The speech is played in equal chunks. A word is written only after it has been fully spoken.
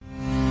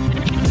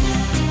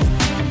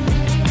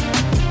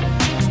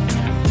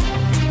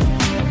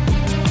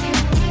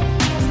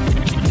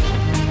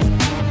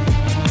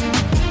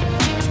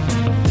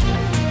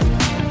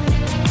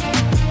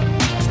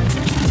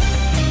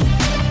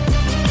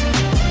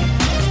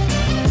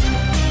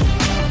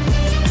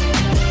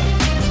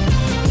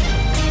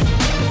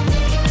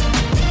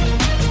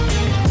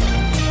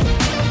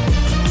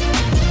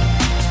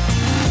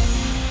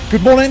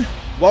Good morning,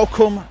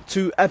 welcome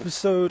to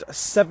episode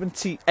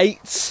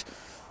 78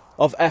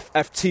 of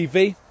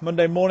FFTV,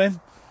 Monday morning.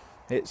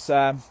 It's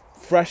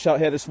fresh out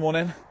here this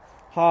morning,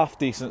 half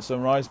decent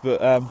sunrise,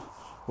 but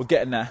we're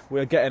getting there,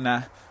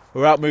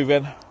 we're out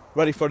moving,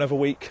 ready for another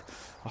week.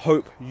 I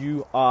hope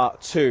you are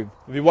too.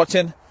 If you're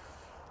watching,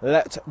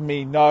 let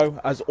me know,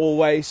 as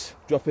always,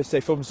 drop us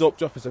a thumbs up,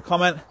 drop us a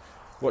comment,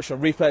 watch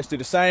on replay, let's do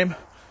the same.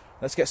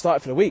 Let's get started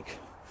for the week,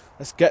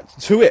 let's get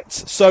to it.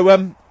 So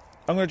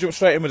I'm going to jump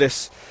straight in with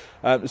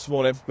this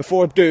morning.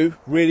 Before I do,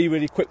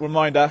 really quick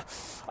reminder,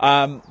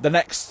 the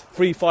next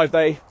free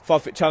 5-day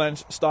 5-Fit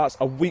challenge starts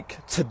a week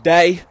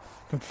today,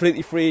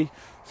 completely free,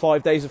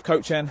 5 days of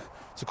coaching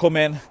to come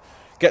in,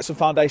 get some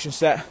foundation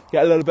set,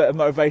 get a little bit of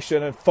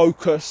motivation and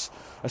focus,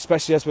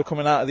 especially as we're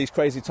coming out of these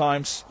crazy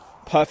times.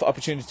 Perfect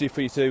opportunity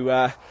for you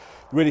to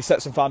really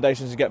set some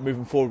foundations and get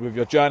moving forward with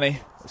your journey.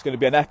 It's going to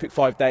be an epic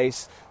 5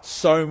 days.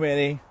 So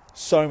many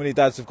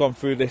dads have gone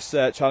through this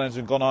challenge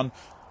and gone on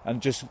and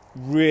just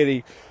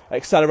really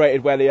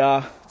accelerated where they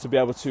are to be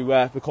able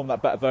to become that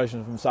better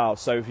version of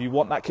themselves. So if you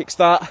want that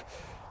kickstart,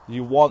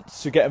 you want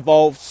to get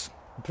involved,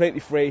 completely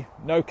free,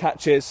 no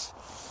catches,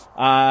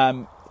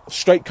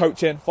 straight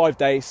coaching, 5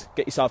 days,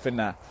 get yourself in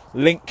there.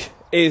 Link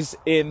is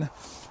in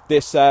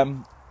this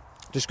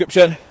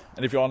description,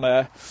 and if you're on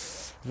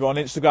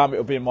Instagram,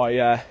 it'll be in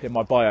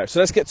my bio. So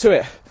let's get to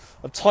it.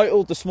 I've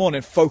titled this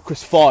morning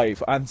Focus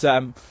 5,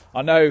 and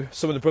I know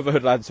some of the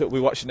Brotherhood lads that will be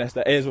watching this,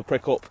 their ears will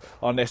prick up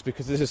on this,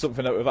 because this is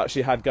something that we've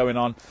actually had going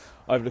on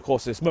over the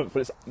course of this month,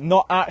 but it's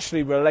not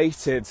actually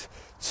related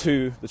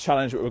to the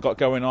challenge that we've got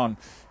going on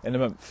in the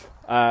month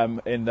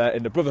in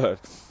the Brotherhood.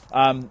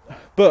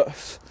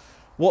 But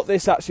what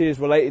this actually is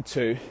related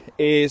to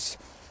is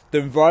the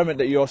environment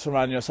that you're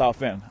surrounding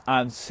yourself in,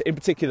 and in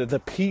particular the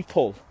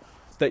people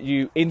that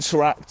you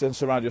interact and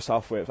surround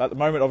yourself with. At the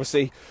moment,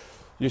 obviously,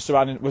 we're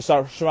surrounding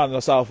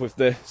ourselves with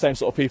the same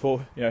sort of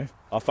people, you know,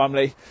 our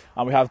family,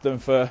 and we have them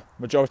for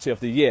majority of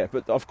the year.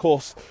 But of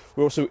course,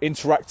 we're also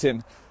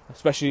interacting,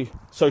 especially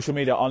social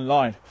media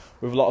online,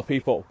 with a lot of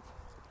people.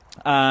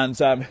 And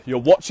you're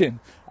watching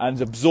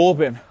and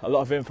absorbing a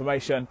lot of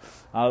information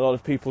and a lot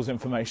of people's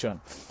information.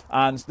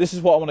 And this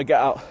is what I want to get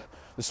out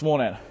this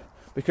morning,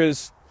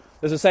 because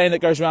there's a saying that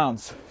goes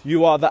around: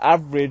 you are the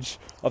average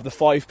of the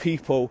 5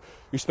 people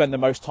you spend the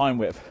most time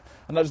with.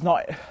 And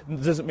that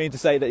doesn't mean to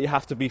say that you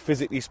have to be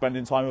physically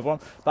spending time with one.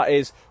 That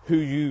is who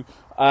you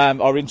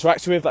are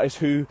interacting with. That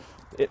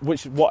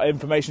is what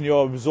information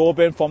you're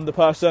absorbing from the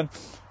person.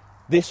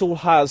 This all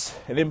has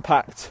an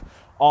impact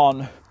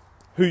on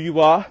who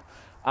you are,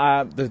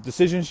 the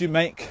decisions you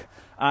make,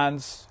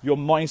 and your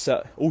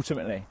mindset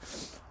ultimately.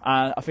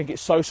 And I think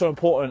it's so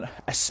important,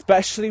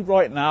 especially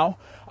right now,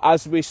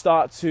 as we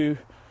start to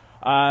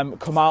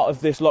come out of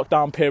this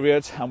lockdown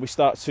period and we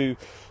start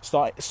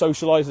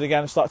socialising again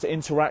and start to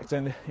interact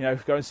and, you know,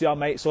 go and see our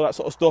mates, all that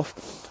sort of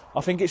stuff.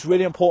 I think it's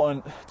really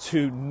important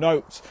to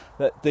note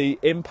that the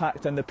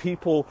impact and the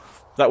people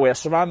that we are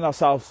surrounding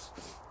ourselves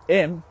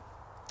in,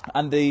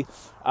 and the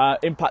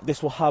impact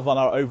this will have on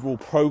our overall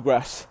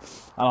progress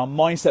and our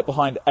mindset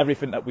behind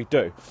everything that we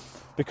do.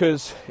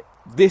 Because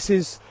this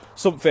is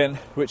something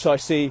which I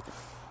see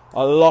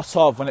a lot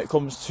of when it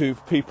comes to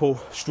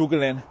people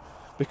struggling,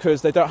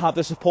 because they don't have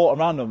the support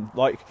around them.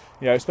 Like,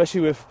 you know,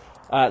 especially with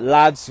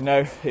lads, you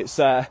know, it's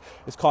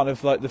kind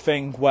of like the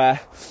thing where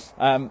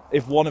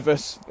if one of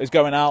us is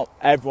going out,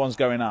 everyone's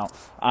going out.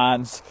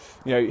 And,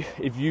 you know,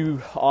 if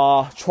you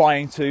are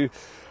trying to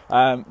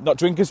not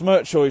drink as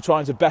much, or you're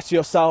trying to better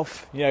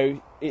yourself, you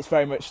know, it's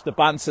very much the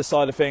banter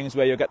side of things,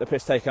 where you'll get the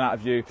piss taken out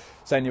of you,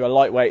 saying you're a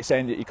lightweight,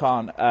 saying that you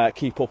can't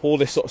keep up, all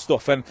this sort of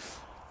stuff. And,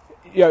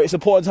 you know, it's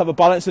important to have a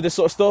balance of this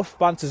sort of stuff.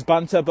 Banter's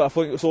banter, but I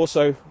think it's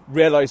also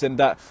realising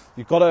that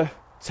you've got to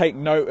take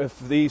note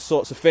of these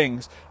sorts of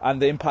things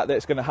and the impact that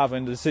it's going to have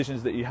in the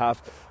decisions that you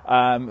have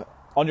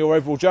on your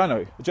overall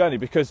journey.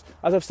 Because,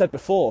 as I've said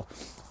before,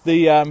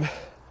 the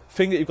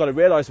thing that you've got to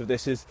realise with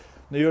this is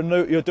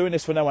you're doing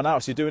this for no one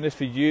else. You're doing this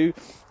for you,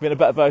 being a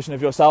better version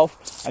of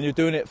yourself, and you're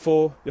doing it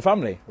for your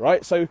family,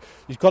 right? So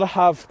you've got to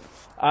have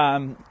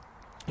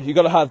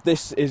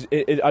this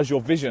as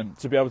your vision,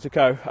 to be able to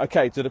go,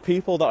 okay, do the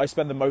people that I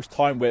spend the most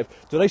time with,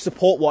 do they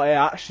support what I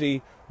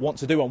actually want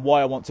to do and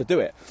why I want to do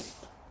it?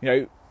 You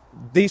know,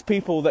 these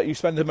people that you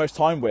spend the most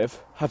time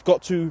with have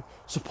got to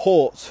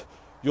support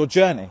your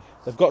journey.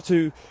 They've got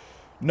to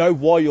know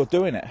why you're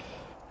doing it,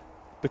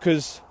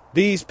 because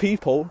these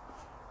people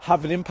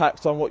have an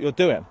impact on what you're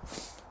doing.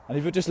 And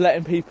if you're just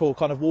letting people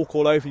kind of walk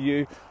all over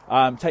you,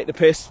 take the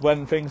piss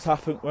when things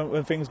happen,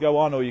 when things go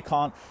on, or you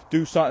can't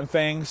do certain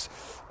things,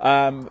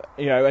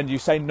 you know, and you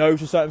say no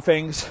to certain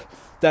things,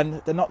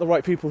 then they're not the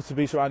right people to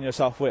be surrounding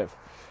yourself with.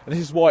 And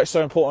this is why it's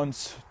so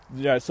important.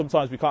 You know,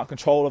 sometimes we can't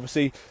control,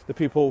 obviously, the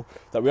people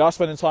that we are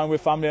spending time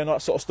with, family and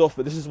that sort of stuff,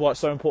 but this is why it's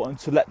so important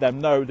to let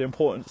them know the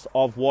importance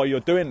of why you're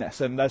doing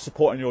this, and they're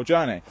supporting your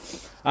journey.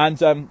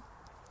 And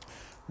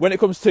when it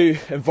comes to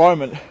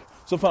environment,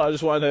 something I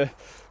just wanted to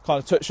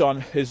kind of touch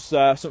on is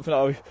something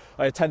that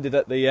I attended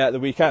at the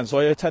weekend. So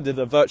I attended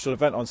a virtual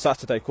event on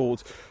Saturday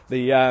called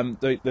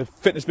the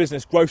Fitness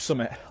Business Growth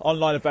Summit,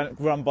 online event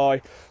run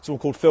by someone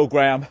called Phil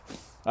Graham.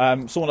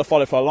 Someone I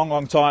followed for a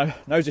long time,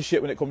 knows his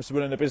shit when it comes to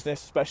running a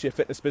business, especially a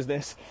fitness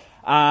business.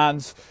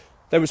 And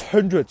there was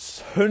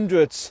hundreds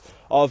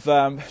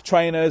of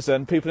trainers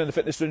and people in the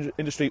fitness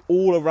industry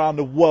all around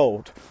the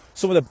world.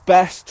 Some of the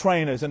best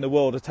trainers in the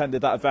world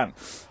attended that event,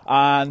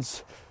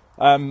 and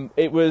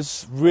it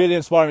was really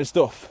inspiring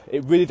stuff.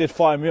 It really did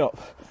fire me up,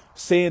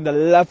 seeing the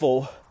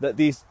level that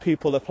these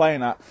people are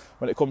playing at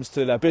when it comes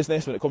to their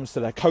business, when it comes to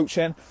their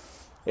coaching.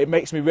 It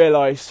makes me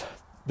realise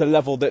the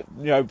level that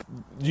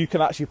you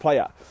can actually play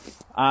at.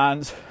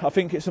 And I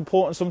think it's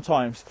important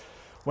sometimes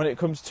when it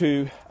comes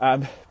to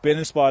being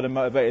inspired and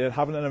motivated and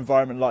having an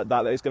environment like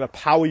that is going to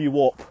power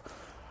you up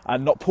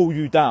and not pull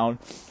you down,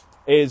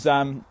 is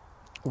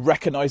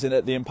recognising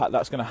the impact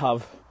that's going to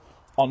have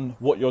on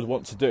what you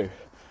want to do.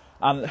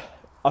 And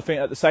I think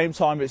at the same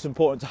time it's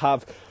important to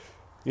have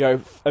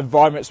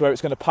environments where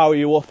it's going to power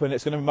you up and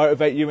it's going to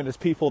motivate you, and there's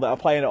people that are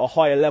playing at a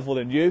higher level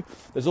than you.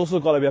 There's also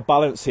got to be a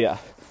balance here,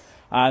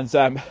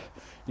 and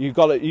you've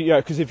got to,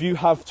 because if you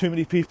have too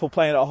many people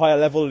playing at a higher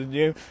level than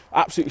you,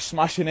 absolutely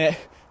smashing it,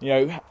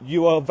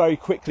 you are very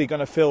quickly going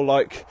to feel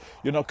like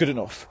you're not good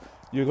enough.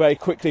 You're very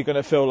quickly going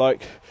to feel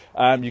like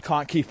you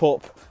can't keep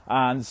up,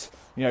 and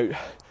you're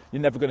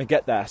never going to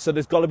get there. So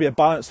there's got to be a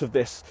balance of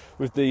this,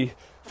 with the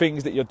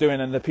things that you're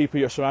doing and the people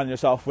you're surrounding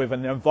yourself with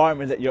and the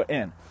environment that you're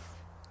in.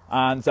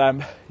 And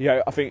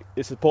I think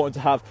it's important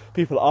to have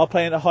people that are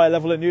playing at a higher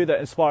level than you, that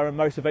inspire and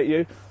motivate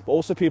you, but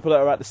also people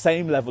that are at the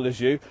same level as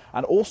you,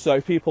 and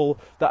also people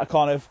that are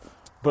kind of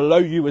below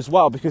you as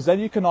well, because then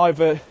you can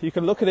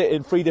look at it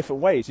in three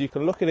different ways. You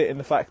can look at it in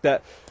the fact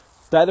that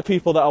they're the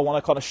people that I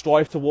want to kind of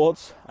strive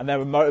towards, and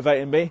they're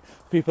motivating me,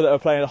 people that are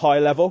playing at a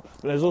higher level.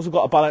 But there's also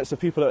got a balance of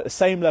people at the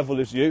same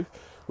level as you,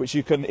 which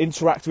you can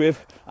interact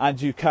with and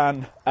you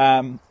can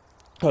kind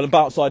of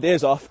bounce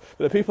ideas off.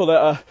 But the people that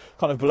are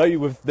kind of below you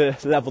with the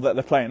level that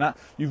they're playing at,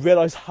 you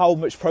realise how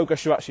much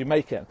progress you're actually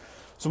making.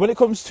 So when it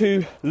comes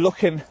to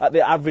looking at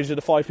the average of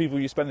the 5 people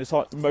you spend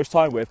the most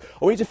time with,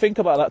 I want you to think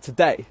about that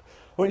today.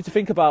 I want you to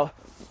think about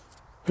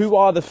who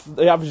are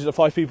the average of the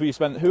 5 people you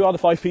spend, who are the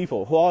 5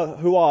 people,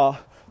 who are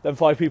them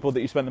 5 people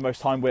that you spend the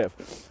most time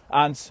with,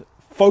 and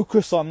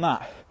focus on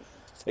that.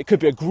 It could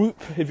be a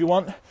group if you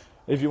want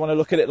to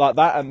look at it like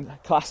that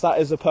and class that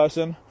as a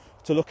person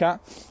to look at.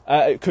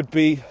 It could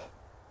be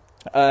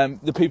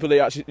the people that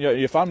you actually,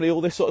 your family, all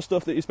this sort of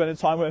stuff that you're spending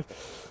time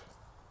with.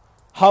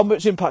 How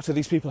much impact are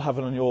these people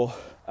having on your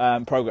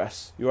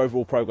progress, your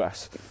overall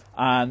progress?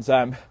 And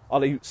are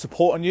they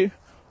supporting you,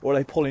 or are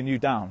they pulling you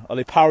down? Are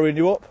they powering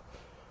you up,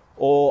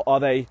 or are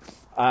they,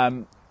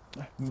 as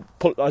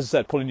I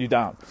said, pulling you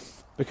down?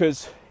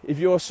 Because if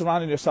you're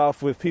surrounding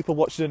yourself with people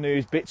watching the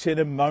news, bitching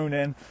and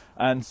moaning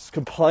and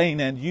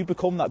complaining, you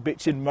become that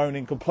bitching,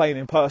 moaning,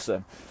 complaining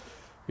person.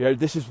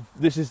 This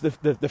is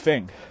the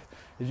thing.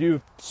 If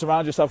you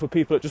surround yourself with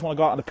people that just want to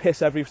go out on the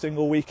piss every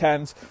single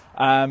weekend,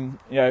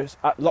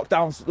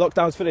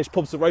 lockdown's finished,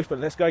 pubs are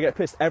open, let's go get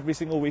pissed every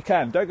single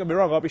weekend. Don't get me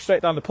wrong, I'll be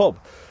straight down the pub,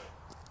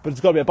 but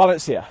there's got to be a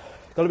balance here.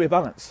 Got to be a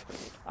balance,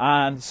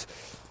 and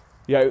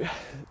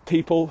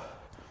people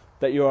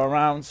that you're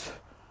around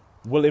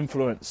will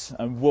influence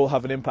and will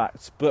have an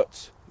impact,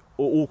 but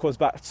it all comes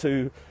back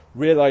to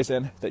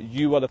realising that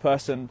you are the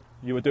person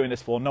you are doing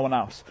this for, no one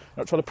else.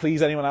 You're not trying to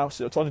please anyone else,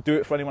 you're not trying to do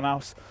it for anyone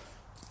else.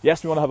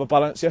 Yes, we want to have a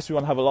balance, yes, we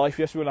want to have a life,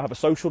 yes, we want to have a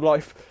social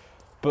life,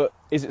 but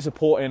is it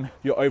supporting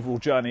your overall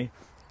journey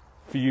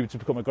for you to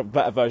become a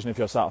better version of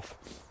yourself?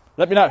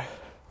 Let me know.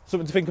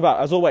 Something to think about,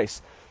 as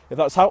always. If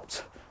that's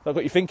helped, if that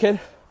got you thinking,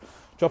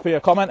 drop me a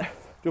comment,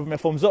 give me a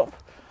thumbs up,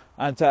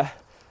 and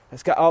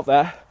let's get out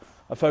there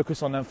and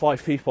focus on them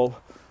 5 people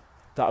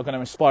that are going to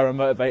inspire and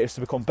motivate us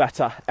to become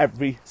better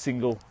every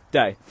single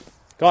day.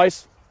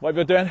 Guys, whatever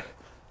you're doing,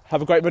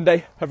 have a great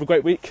Monday, have a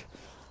great week,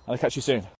 and I'll catch you soon.